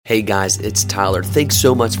Hey guys, it's Tyler. Thanks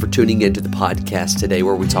so much for tuning into the podcast today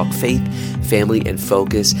where we talk faith, family, and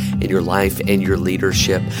focus in your life and your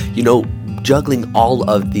leadership. You know, juggling all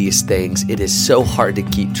of these things, it is so hard to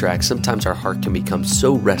keep track. Sometimes our heart can become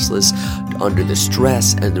so restless under the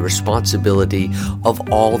stress and the responsibility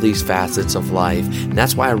of all these facets of life. And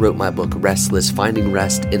that's why I wrote my book, Restless, Finding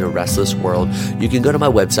Rest in a Restless World. You can go to my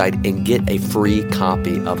website and get a free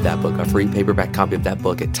copy of that book, a free paperback copy of that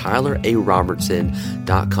book at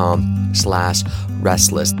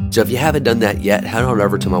tylerarobertson.com/restless. So if you haven't done that yet, head on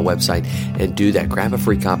over to my website and do that. Grab a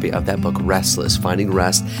free copy of that book, Restless, Finding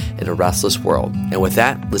Rest in a Restless World. And with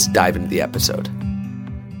that, let's dive into the episode.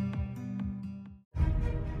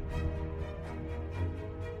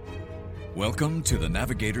 Welcome to the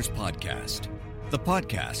Navigators Podcast, the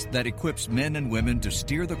podcast that equips men and women to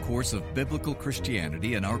steer the course of biblical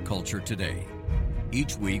Christianity in our culture today.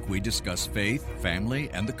 Each week we discuss faith, family,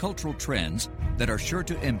 and the cultural trends that are sure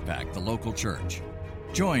to impact the local church.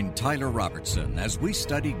 Join Tyler Robertson as we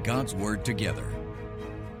study God's Word together.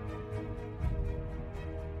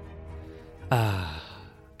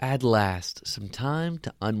 At last, some time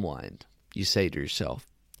to unwind, you say to yourself.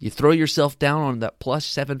 You throw yourself down on that plush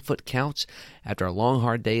 7-foot couch after a long,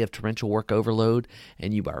 hard day of torrential work overload,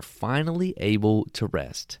 and you are finally able to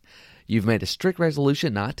rest. You've made a strict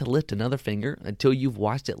resolution not to lift another finger until you've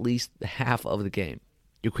watched at least half of the game.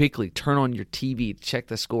 You quickly turn on your TV to check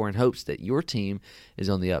the score in hopes that your team is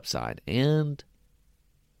on the upside. And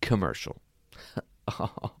commercial.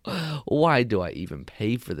 Why do I even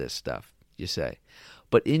pay for this stuff, you say?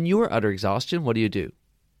 But in your utter exhaustion, what do?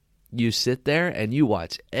 You sit there and you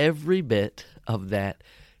watch every bit of that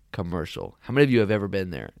commercial. How many of you have ever been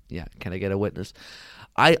there? Yeah, can I get a witness?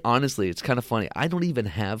 I honestly, it's kind of funny. I don't even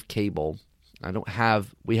have cable.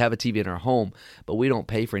 We have a TV in our home, but we don't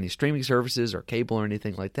pay for any streaming services or cable or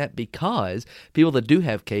anything like that because people that do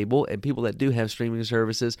have cable and people that do have streaming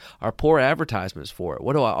services are poor advertisements for it.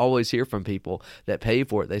 What do I always hear from people that pay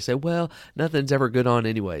for it? They say, well, nothing's ever good on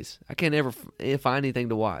anyways. I can't ever find anything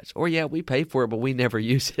to watch. Or yeah, we pay for it, but we never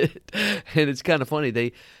use it. And it's kind of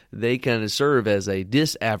funny. They kind of serve as a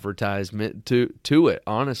disadvertisement to it,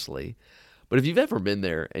 honestly. But if you've ever been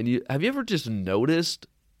there and have you ever just noticed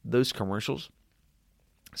those commercials?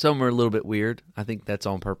 Some are a little bit weird. I think that's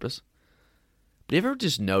on purpose. But have you ever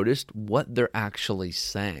just noticed what they're actually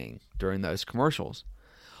saying during those commercials?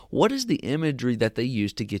 What is the imagery that they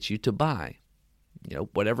use to get you to buy? You know,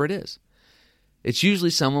 whatever it is. It's usually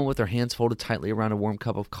someone with their hands folded tightly around a warm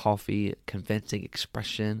cup of coffee, a convincing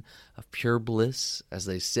expression of pure bliss as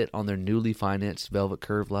they sit on their newly financed velvet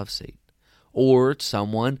curved love seat. Or it's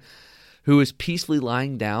someone who is peacefully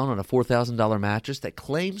lying down on a $4,000 mattress that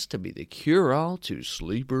claims to be the cure-all to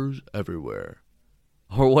sleepers everywhere.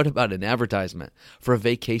 Or what about an advertisement for a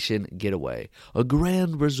vacation getaway, a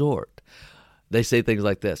grand resort? They say things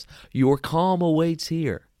like this: your calm awaits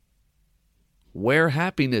here, where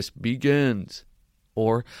happiness begins,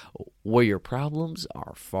 or where your problems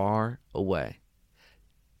are far away.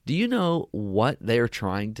 Do you know what they are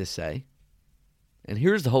trying to say? And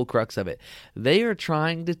here's the whole crux of it. They are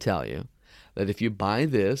trying to tell you that if you buy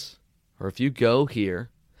this, or if you go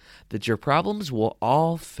here, that your problems will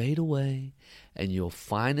all fade away, and you'll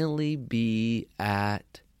finally be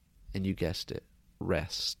at, and you guessed it,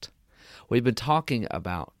 rest. We've been talking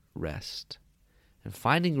about rest, and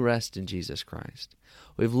finding rest in Jesus Christ.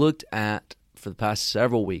 We've looked at, for the past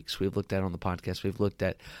several weeks, we've looked at on the podcast, we've looked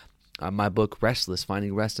at my book, Restless,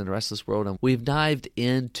 Finding Rest in a Restless World, and we've dived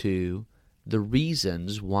into the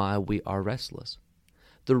reasons why we are restless,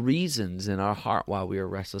 the reasons in our heart why we are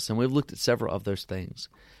restless, and we've looked at several of those things.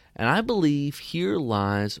 And I believe here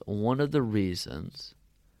lies one of the reasons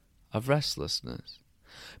of restlessness,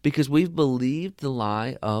 because we've believed the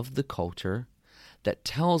lie of the culture that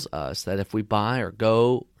tells us that if we buy or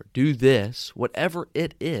go or do this, whatever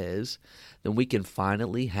it is, then we can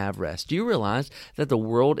finally have rest. Do you realize that the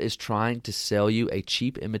world is trying to sell you a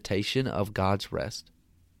cheap imitation of God's rest?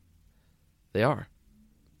 They are.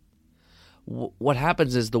 What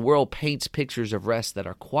happens is the world paints pictures of rest that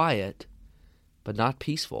are quiet, but not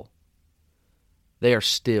peaceful. They are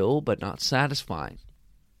still, but not satisfying.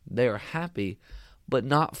 They are happy, but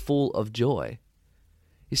not full of joy.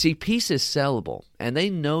 You see, peace is sellable, and they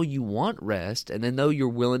know you want rest, and they know you're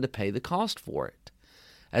willing to pay the cost for it.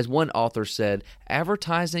 As one author said,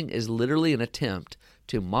 advertising is literally an attempt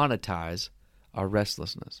to monetize our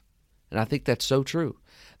restlessness. And I think that's so true.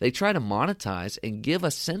 They try to monetize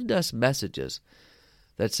and send us messages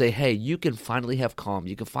that say, hey, you can finally have calm.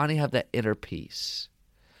 You can finally have that inner peace.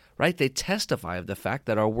 right? They testify of the fact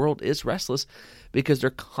that our world is restless because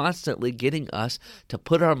they're constantly getting us to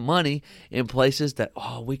put our money in places that,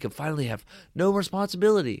 we can finally have no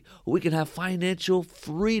responsibility. We can have financial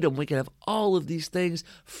freedom. We can have all of these things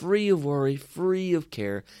free of worry, free of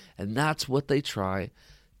care. And that's what they try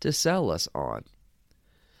to sell us on.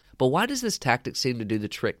 But why does this tactic seem to do the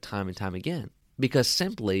trick time and time again? Because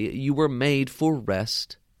simply you were made for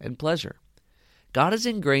rest and pleasure. God has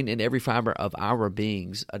ingrained in every fiber of our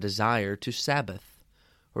beings a desire to Sabbath,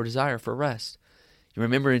 or desire for rest. You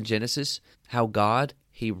remember in Genesis how God,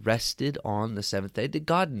 He rested on the seventh day. Did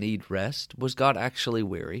God need rest? Was God actually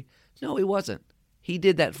weary? No, He wasn't. He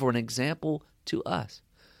did that for an example to us,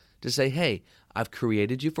 to say, hey, I've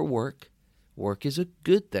created you for work. Work is a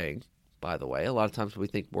good thing, by the way. A lot of times we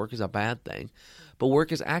think work is a bad thing, but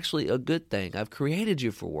work is actually a good thing. I've created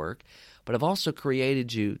you for work, but I've also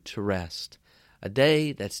created you to rest. A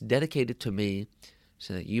day that's dedicated to me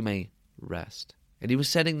so that you may rest. And He was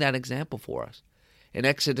setting that example for us. In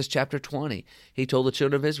Exodus chapter 20, He told the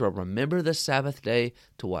children of Israel, remember the Sabbath day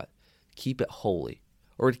to what? Keep it holy,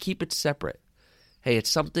 or to keep it separate. Hey, it's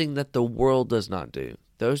something that the world does not do.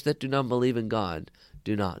 Those that do not believe in God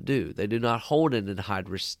do not do. They do not hold it in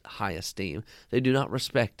high esteem. They do not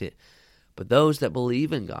respect it. But those that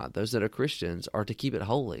believe in God, those that are Christians, are to keep it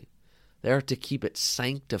holy. They are to keep it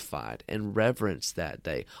sanctified and reverence that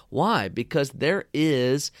day. Why? Because there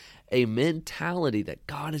is a mentality that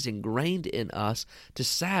God has ingrained in us to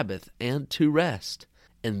Sabbath and to rest.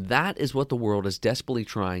 And that is what the world is desperately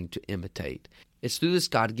trying to imitate. It's through this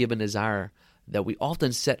God-given desire that we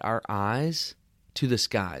often set our eyes to the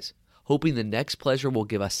skies, hoping the next pleasure will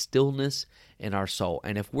give us stillness in our soul.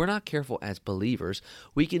 And if we're not careful as believers,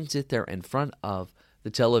 we can sit there in front of the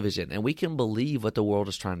television and we can believe what the world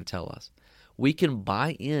is trying to tell us. We can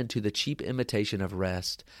buy into the cheap imitation of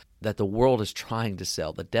rest that the world is trying to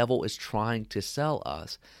sell. The devil is trying to sell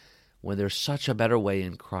us when there's such a better way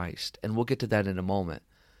in Christ. And we'll get to that in a moment.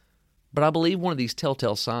 But I believe one of these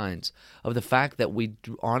telltale signs of the fact that we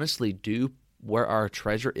honestly do where our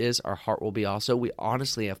treasure is, our heart will be also. We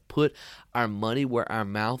honestly have put our money where our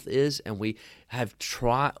mouth is, and we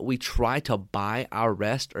try to buy our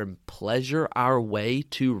rest or pleasure our way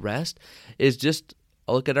to rest, is just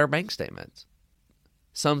look at our bank statements.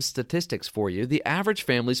 Some statistics for you. The average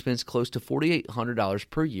family spends close to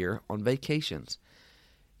 $4,800 per year on vacations.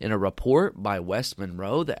 In a report by West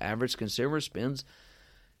Monroe, the average consumer spends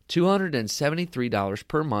 $273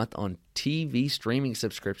 per month on TV streaming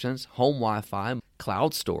subscriptions, home Wi-Fi,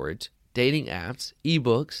 cloud storage, dating apps,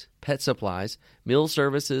 ebooks, pet supplies, meal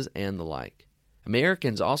services, and the like.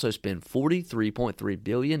 Americans also spend $43.3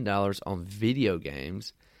 billion on video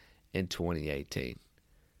games in 2018.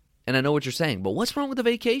 And I know what you're saying, but what's wrong with the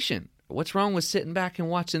vacation? What's wrong with sitting back and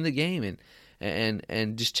watching the game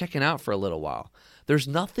and just checking out for a little while? There's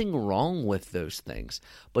nothing wrong with those things.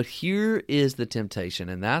 But here is the temptation,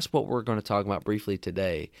 and that's what we're going to talk about briefly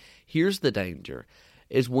today. Here's the danger,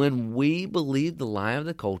 is when we believe the lie of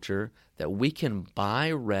the culture that we can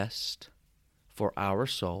buy rest for our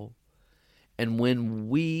soul, and when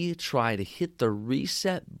we try to hit the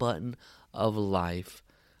reset button of life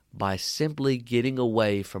by simply getting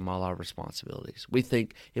away from all our responsibilities. We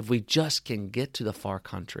think if we just can get to the far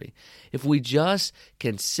country, if we just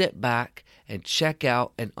can sit back and check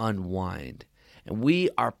out and unwind, and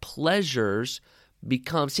our pleasures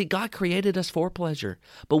become, God created us for pleasure,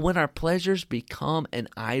 but when our pleasures become an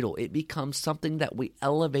idol, it becomes something that we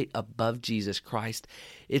elevate above Jesus Christ.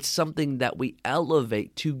 It's something that we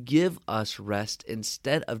elevate to give us rest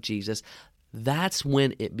instead of Jesus. That's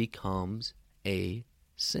when it becomes a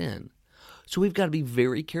sin. So we've got to be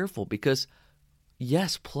very careful because,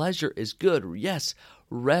 yes, pleasure is good. Yes,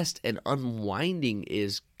 rest and unwinding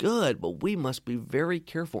is good, but we must be very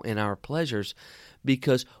careful in our pleasures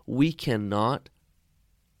because we cannot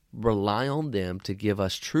rely on them to give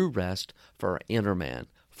us true rest for our inner man,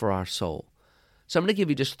 for our soul. So I'm going to give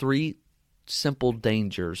you just 3 simple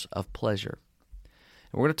dangers of pleasure.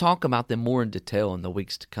 And we're going to talk about them more in detail in the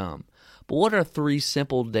weeks to come. But what are 3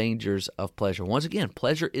 simple dangers of pleasure? Once again,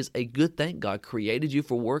 pleasure is a good thing. God created you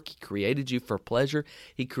for work. He created you for pleasure.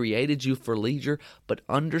 He created you for leisure. But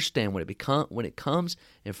understand when it comes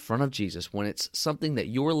in front of Jesus, when it's something that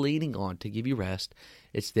you're leaning on to give you rest,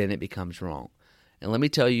 then it becomes wrong. And let me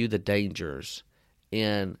tell you the dangers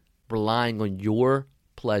in relying on your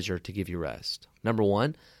pleasure to give you rest. Number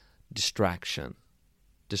 1, distraction.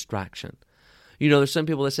 Distraction. You know, there's some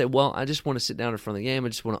people that say, well, I just want to sit down in front of the game. I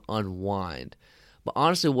just want to unwind. But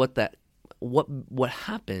honestly, what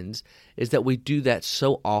happens is that we do that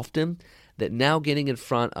so often that now getting in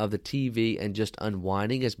front of the TV and just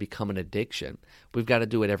unwinding has become an addiction. We've got to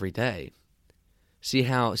do it every day. See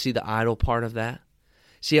the idol part of that?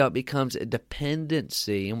 See how it becomes a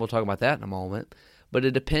dependency, and we'll talk about that in a moment, but a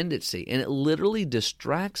dependency. And it literally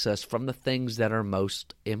distracts us from the things that are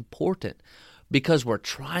most important. Because we're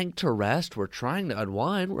trying to rest, we're trying to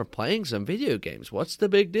unwind, we're playing some video games. What's the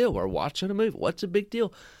big deal? We're watching a movie. What's the big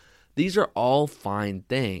deal? These are all fine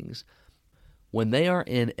things. When they are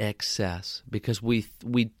in excess, because we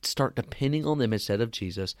start depending on them instead of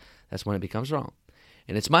Jesus, that's when it becomes wrong.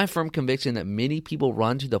 And it's my firm conviction that many people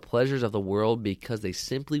run to the pleasures of the world because they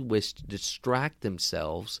simply wish to distract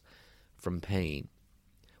themselves from pain.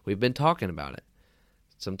 We've been talking about it.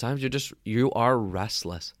 Sometimes you are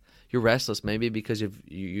restless. You're restless maybe because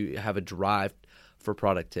you have a drive for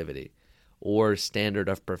productivity or standard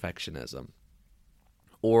of perfectionism.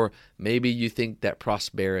 Or maybe you think that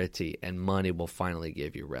prosperity and money will finally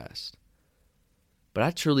give you rest. But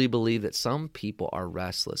I truly believe that some people are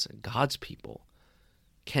restless, and God's people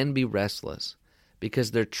can be restless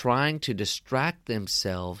because they're trying to distract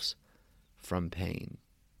themselves from pain.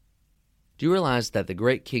 Do you realize that the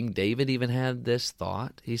great King David even had this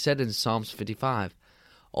thought? He said in Psalms 55,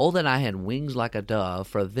 "Oh, that I had wings like a dove,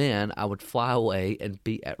 for then I would fly away and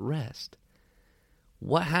be at rest."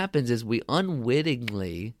 What happens is we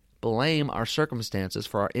unwittingly blame our circumstances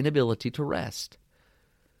for our inability to rest.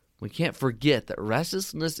 We can't forget that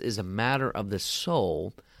restlessness is a matter of the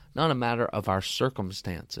soul, not a matter of our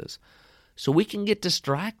circumstances. So we can get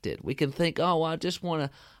distracted. We can think, "Oh, I just want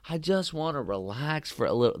to relax for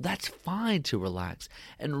a little." That's fine to relax,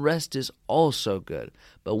 and rest is also good.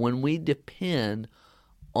 But when we depend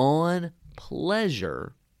on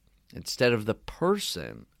pleasure instead of the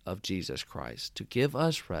person of Jesus Christ to give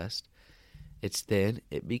us rest,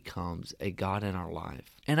 it becomes a God in our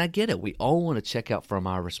life. And I get it. We all want to check out from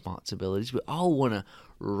our responsibilities. We all want to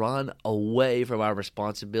run away from our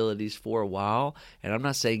responsibilities for a while. And I'm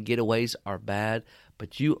not saying getaways are bad,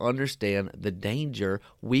 but you understand the danger.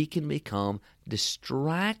 We can become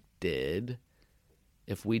distracted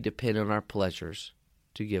if we depend on our pleasures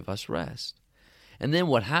to give us rest. And then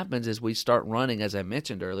what happens is we start running, as I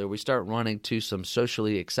mentioned earlier, we start running to some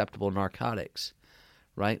socially acceptable narcotics,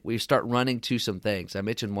 right? We start running to some things. I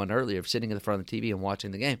mentioned one earlier of sitting in the front of the TV and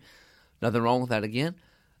watching the game. Nothing wrong with that again,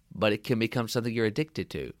 but it can become something you're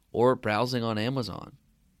addicted to. Or browsing on Amazon,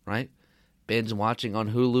 right? Binge watching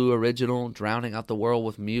on Hulu Original, drowning out the world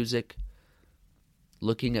with music,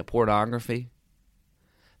 looking at pornography.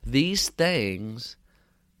 These things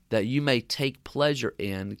that you may take pleasure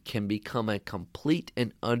in can become a complete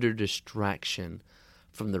and utter distraction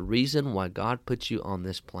from the reason why God put you on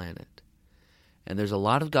this planet. And there's a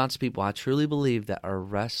lot of God's people, I truly believe, that are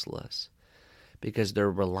restless because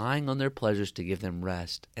they're relying on their pleasures to give them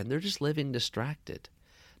rest, and they're just living distracted.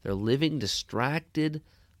 They're living distracted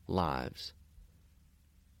lives.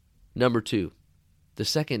 Number 2, the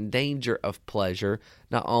second danger of pleasure,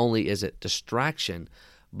 not only is it distraction,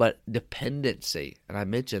 but dependency, and I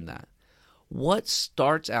mentioned that. What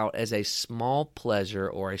starts out as a small pleasure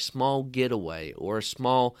or a small getaway or a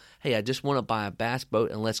small, hey, I just want to buy a bass boat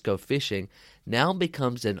and let's go fishing, now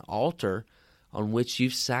becomes an altar on which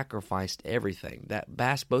you've sacrificed everything. That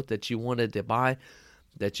bass boat that you wanted to buy,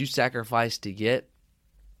 that you sacrificed to get,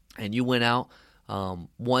 and you went out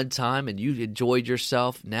one time and you enjoyed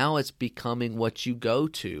yourself, now it's becoming what you go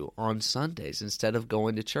to on Sundays instead of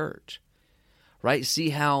going to church. Right? See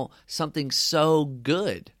how something so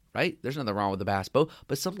good, right? There's nothing wrong with the bass boat,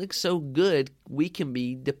 but something so good we can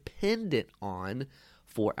be dependent on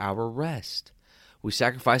for our rest. We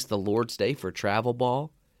sacrifice the Lord's Day for travel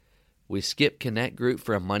ball. We skip Connect Group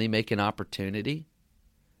for a money-making opportunity.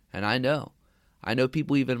 And I know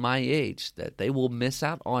people even my age that they will miss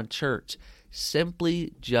out on church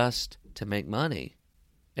simply just to make money.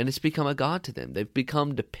 And it's become a god to them. They've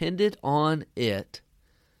become dependent on it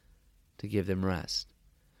to give them rest.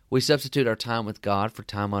 We substitute our time with God for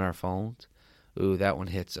time on our phones. Ooh, that one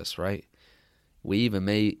hits us, right? We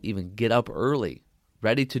may even get up early,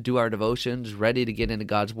 ready to do our devotions, ready to get into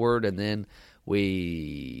God's Word, and then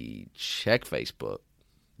we check Facebook.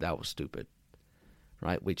 That was stupid,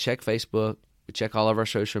 right? We check Facebook, we check all of our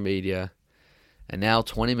social media, and now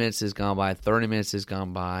 20 minutes has gone by, 30 minutes has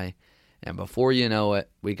gone by, and before you know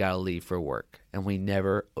it, we got to leave for work. And we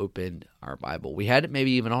never opened our Bible. We had it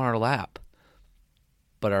maybe even on our lap.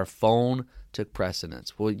 But our phone took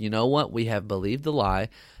precedence. Well, you know what? We have believed the lie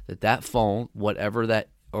that phone, whatever that,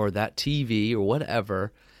 or that TV or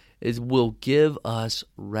whatever, will give us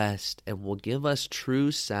rest and will give us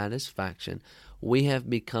true satisfaction. We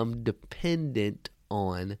have become dependent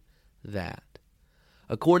on that.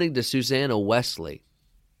 According to Susanna Wesley,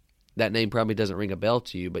 that name probably doesn't ring a bell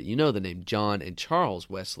to you, but you know the name John and Charles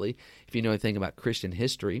Wesley, if you know anything about Christian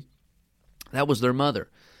history. That was their mother.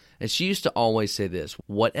 And she used to always say this: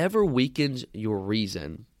 whatever weakens your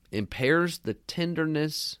reason, impairs the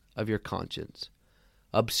tenderness of your conscience,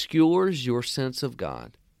 obscures your sense of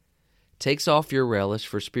God, takes off your relish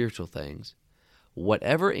for spiritual things,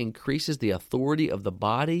 whatever increases the authority of the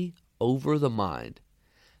body over the mind,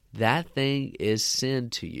 that thing is sin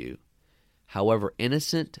to you, however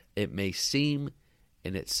innocent it may seem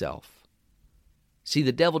in itself. See,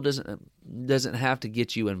 the devil doesn't have to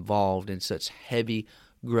get you involved in such heavy,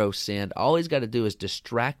 gross sin. All he's got to do is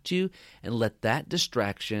distract you and let that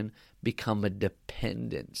distraction become a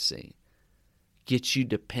dependency. Get you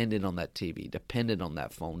dependent on that TV, dependent on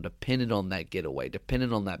that phone, dependent on that getaway,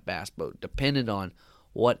 dependent on that bass boat, dependent on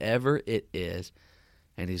whatever it is,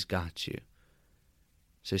 and he's got you.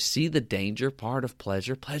 So see the danger part of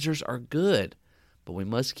pleasure? Pleasures are good, but we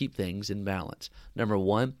must keep things in balance. Number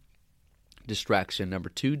 1, distraction. Number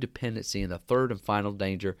 2, dependency. And the third and final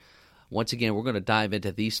danger, once again, we're going to dive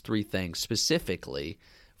into these 3 things specifically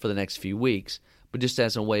for the next few weeks, but just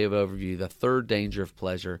as a way of overview, the third danger of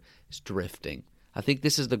pleasure is drifting. I think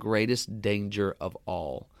this is the greatest danger of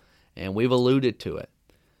all, and we've alluded to it.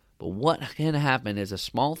 But what can happen is a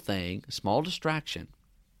small thing, a small distraction,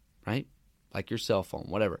 right? Like your cell phone,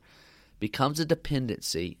 whatever, becomes a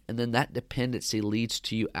dependency, and then that dependency leads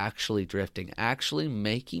to you actually drifting, actually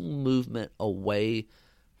making movement away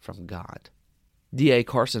from God. D.A.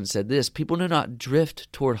 Carson said this: people do not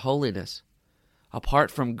drift toward holiness.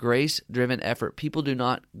 Apart from grace-driven effort, people do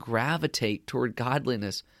not gravitate toward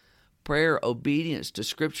godliness, prayer, obedience to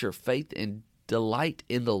Scripture, faith, and delight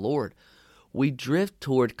in the Lord. We drift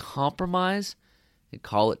toward compromise and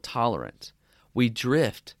call it tolerance. We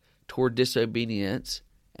drift toward disobedience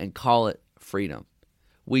and call it freedom.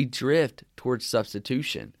 We drift toward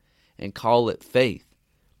substitution and call it faith.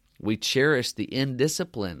 We cherish the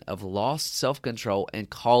indiscipline of lost self-control and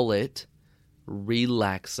call it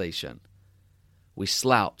relaxation. We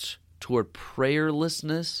slouch toward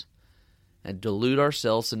prayerlessness and delude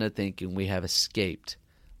ourselves into thinking we have escaped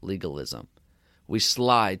legalism. We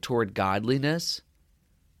slide toward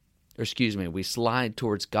we slide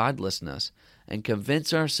towards godlessness and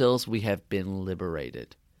convince ourselves we have been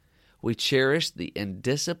liberated. We cherish the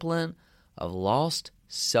indiscipline of lost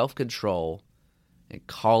self-control and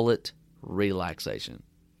call it relaxation.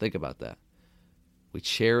 Think about that. We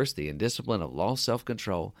cherish the indiscipline of lost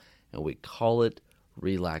self-control and we call it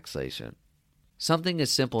relaxation. Something as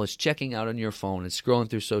simple as checking out on your phone and scrolling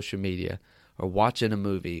through social media or watching a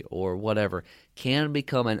movie or whatever can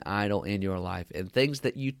become an idol in your life, and things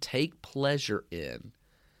that you take pleasure in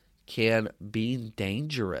can be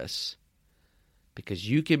dangerous because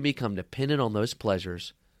you can become dependent on those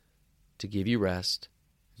pleasures to give you rest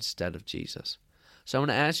instead of Jesus. So I'm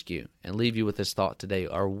going to ask you and leave you with this thought today: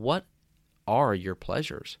 what are your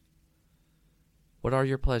pleasures? What are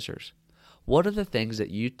your pleasures? What are the things that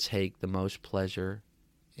you take the most pleasure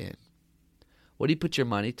in? What do you put your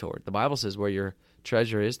money toward? The Bible says where your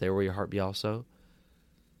treasure is, there will your heart be also.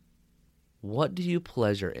 What do you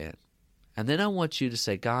pleasure in? And then I want you to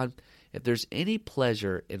say, God, if there's any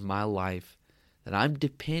pleasure in my life that I'm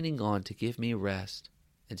depending on to give me rest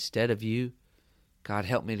instead of you, God,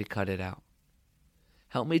 help me to cut it out.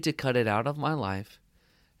 Help me to cut it out of my life.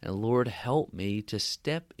 And Lord, help me to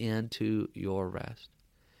step into your rest.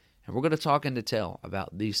 And we're going to talk in detail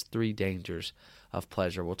about these 3 dangers of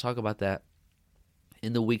pleasure. We'll talk about that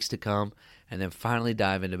in the weeks to come, and then finally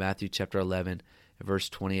dive into Matthew chapter 11, verse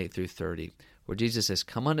 28 through 30, where Jesus says,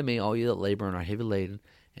 "Come unto me, all you that labor and are heavy laden,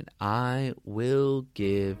 and I will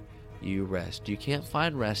give you rest." You can't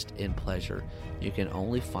find rest in pleasure. You can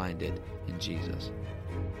only find it in Jesus.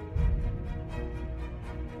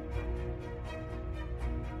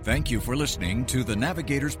 Thank you for listening to the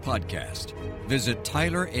Navigators Podcast. Visit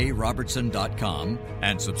TylerARobertson.com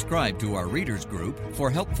and subscribe to our readers group for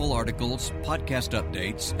helpful articles, podcast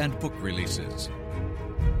updates, and book releases.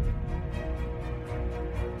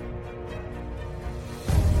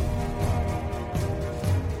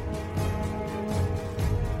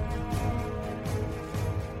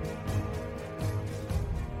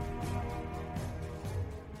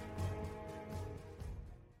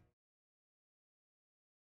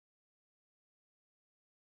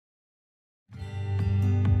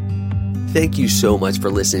 Thank you so much for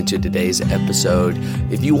listening to today's episode.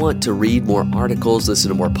 If you want to read more articles, listen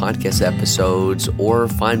to more podcast episodes, or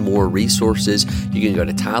find more resources, you can go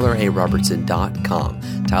to TylerARobertson.com.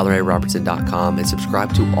 TylerARobertson.com and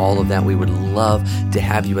subscribe to all of that. We would love to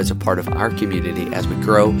have you as a part of our community as we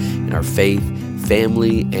grow in our faith,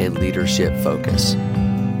 family, and leadership focus.